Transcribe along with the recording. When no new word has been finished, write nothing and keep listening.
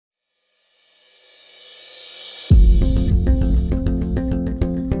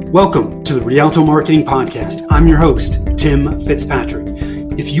Welcome to the Rialto Marketing Podcast. I'm your host, Tim Fitzpatrick.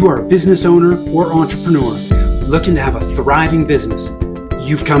 If you are a business owner or entrepreneur looking to have a thriving business,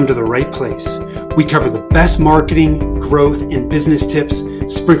 you've come to the right place. We cover the best marketing, growth, and business tips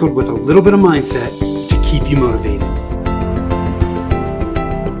sprinkled with a little bit of mindset to keep you motivated.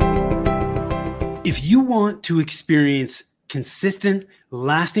 If you want to experience consistent,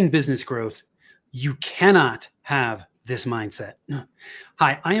 lasting business growth, you cannot have this mindset.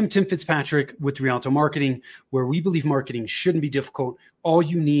 Hi, I am Tim Fitzpatrick with Rialto Marketing, where we believe marketing shouldn't be difficult. All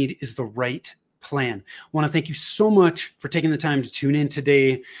you need is the right plan. I want to thank you so much for taking the time to tune in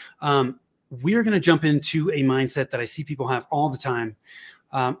today. We are going to jump into a mindset that I see people have all the time,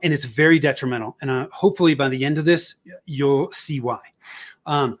 and it's very detrimental. And hopefully by the end of this, you'll see why.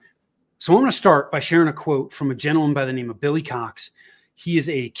 So I'm going to start by sharing a quote from a gentleman by the name of Billy Cox. He is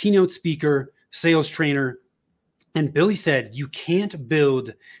a keynote speaker, sales trainer. And Billy said, you can't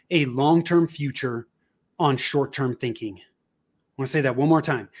build a long-term future on short-term thinking. I want to say that one more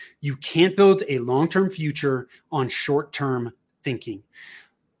time. You can't build a long-term future on short-term thinking.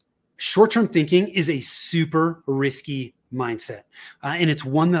 Short-term thinking is a super risky mindset. And it's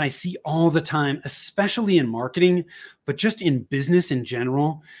one that I see all the time, especially in marketing, but just in business in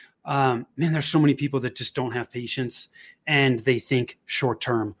general. Man, there's so many people that just don't have patience and they think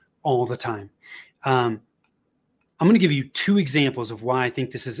short-term all the time. I'm going to give you two examples of why I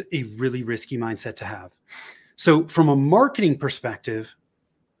think this is a really risky mindset to have. So from a marketing perspective,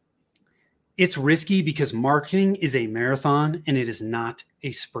 it's risky because marketing is a marathon and it is not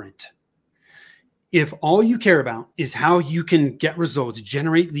a sprint. If all you care about is how you can get results,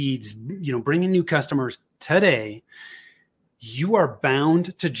 generate leads, bring in new customers today, you are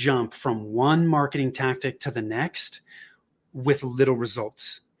bound to jump from one marketing tactic to the next with little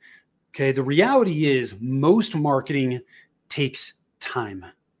results. Okay, the reality is most marketing takes time.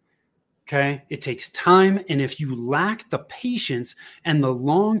 Okay, it takes time. And if you lack the patience and the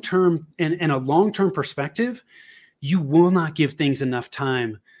long-term and a long-term perspective, you will not give things enough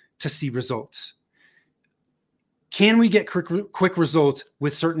time to see results. Can we get quick results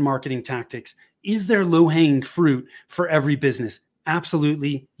with certain marketing tactics? Is there low-hanging fruit for every business?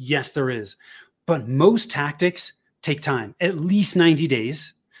 Absolutely, yes, there is. But most tactics take time, at least 90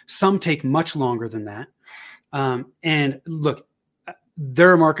 days. Some take much longer than that. And look, there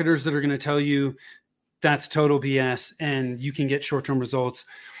are marketers that are going to tell you that's total BS and you can get short-term results.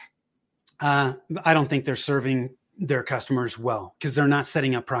 I don't think they're serving their customers well because they're not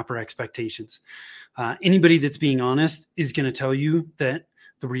setting up proper expectations. Anybody that's being honest is going to tell you that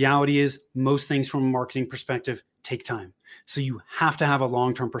the reality is most things from a marketing perspective take time. So you have to have a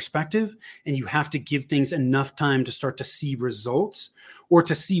long-term perspective and you have to give things enough time to start to see results or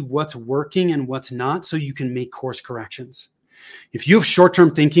to see what's working and what's not so you can make course corrections. If you have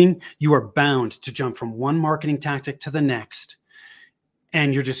short-term thinking, you are bound to jump from one marketing tactic to the next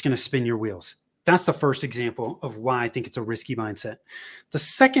and you're just going to spin your wheels. That's the first example of why I think it's a risky mindset. The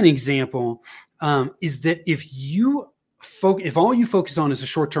second example is that if all you focus on is a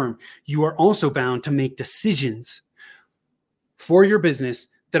short term, you are also bound to make decisions for your business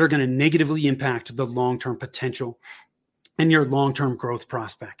that are going to negatively impact the long-term potential and your long-term growth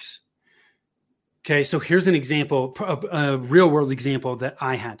prospects. Okay, so here's an example, a real-world example that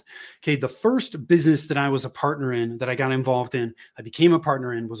I had. Okay, the first business that I was a partner in, that I got involved in, I became a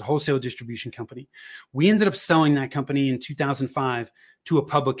partner in, was a wholesale distribution company. We ended up selling that company in 2005 to a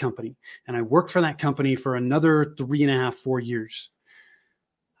public company, and I worked for that company for another 3.5, 4 years.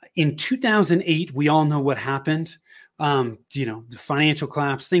 In 2008, we all know what happened. The financial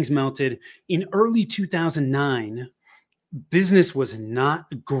collapse, things melted. In early 2009, business was not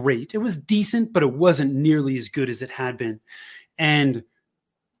great. It was decent, but it wasn't nearly as good as it had been. And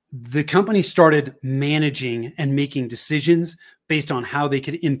the company started managing and making decisions based on how they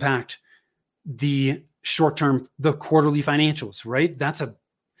could impact the short-term, the quarterly financials, right?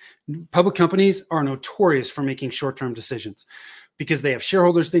 Public companies are notorious for making short-term decisions because they have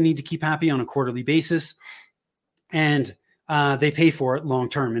shareholders they need to keep happy on a quarterly basis. And they pay for it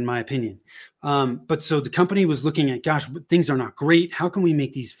long-term, in my opinion. But so the company was looking at, gosh, things are not great. How can we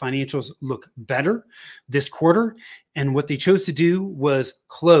make these financials look better this quarter? And what they chose to do was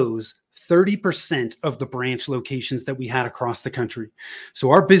close 30% of the branch locations that we had across the country. So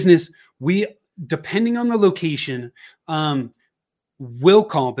our business, depending on the location, will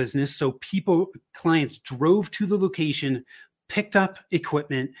call business. So clients drove to the location, picked up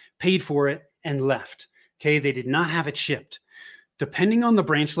equipment, paid for it, and left. Okay, they did not have it shipped. Depending on the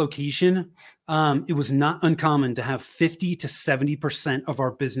branch location, it was not uncommon to have 50 to 70% of our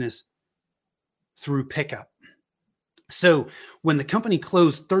business through pickup. So when the company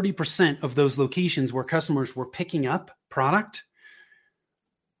closed 30% of those locations where customers were picking up product,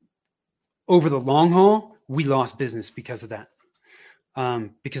 over the long haul, we lost business because of that,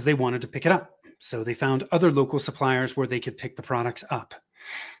 because they wanted to pick it up. So they found other local suppliers where they could pick the products up.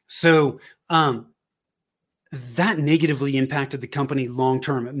 So that negatively impacted the company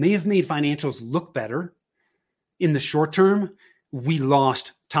long-term. It may have made financials look better. In the short term, we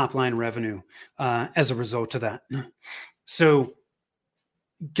lost top-line revenue as a result of that. So,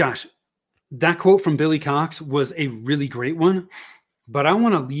 gosh, that quote from Billy Cox was a really great one, but I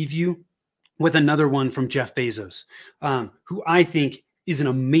want to leave you with another one from Jeff Bezos, who I think is an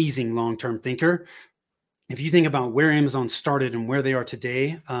amazing long-term thinker. If you think about where Amazon started and where they are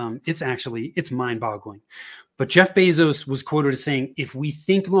today, it's mind-boggling. But Jeff Bezos was quoted as saying, if we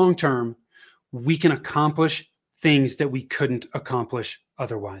think long-term, we can accomplish things that we couldn't accomplish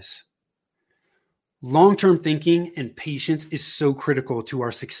otherwise. Long-term thinking and patience is so critical to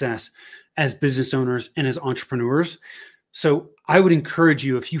our success as business owners and as entrepreneurs. So I would encourage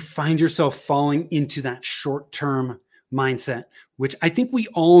you, if you find yourself falling into that short-term mindset, which I think we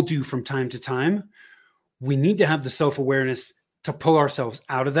all do from time to time, we need to have the self-awareness to pull ourselves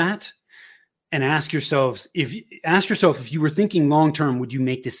out of that and ask yourself, if you were thinking long-term, would you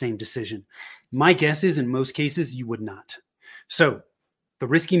make the same decision? My guess is in most cases, you would not. So the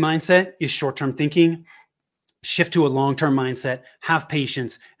risky mindset is short-term thinking. Shift to a long-term mindset, have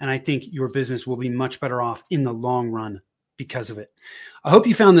patience, and I think your business will be much better off in the long run because of it. I hope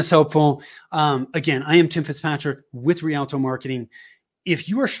you found this helpful. Again, I am Tim Fitzpatrick with Rialto Marketing. If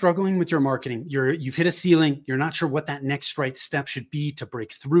you are struggling with your marketing, you've hit a ceiling, you're not sure what that next right step should be to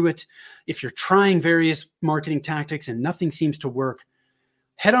break through it. If you're trying various marketing tactics and nothing seems to work,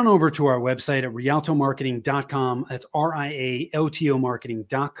 head on over to our website at rialtomarketing.com. That's RIALTO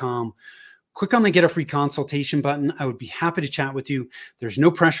marketing.com. Click on the Get a Free Consultation button. I would be happy to chat with you. There's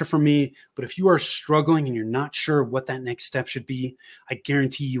no pressure from me, but if you are struggling and you're not sure what that next step should be, I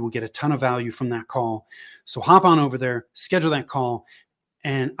guarantee you will get a ton of value from that call. So hop on over there, schedule that call,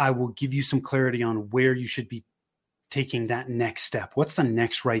 and I will give you some clarity on where you should be taking that next step. What's the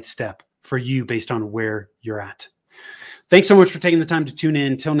next right step for you based on where you're at? Thanks so much for taking the time to tune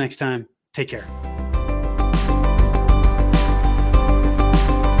in. Until next time, take care.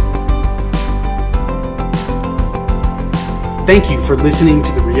 Thank you for listening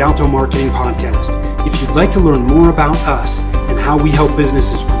to the Rialto Marketing Podcast. If you'd like to learn more about us and how we help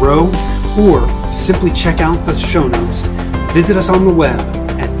businesses grow, or simply check out the show notes, visit us on the web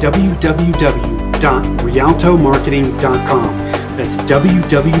at www.rialtomarketing.com. That's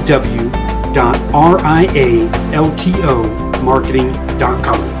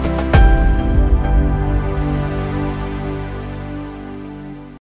www.rialtomarketing.com.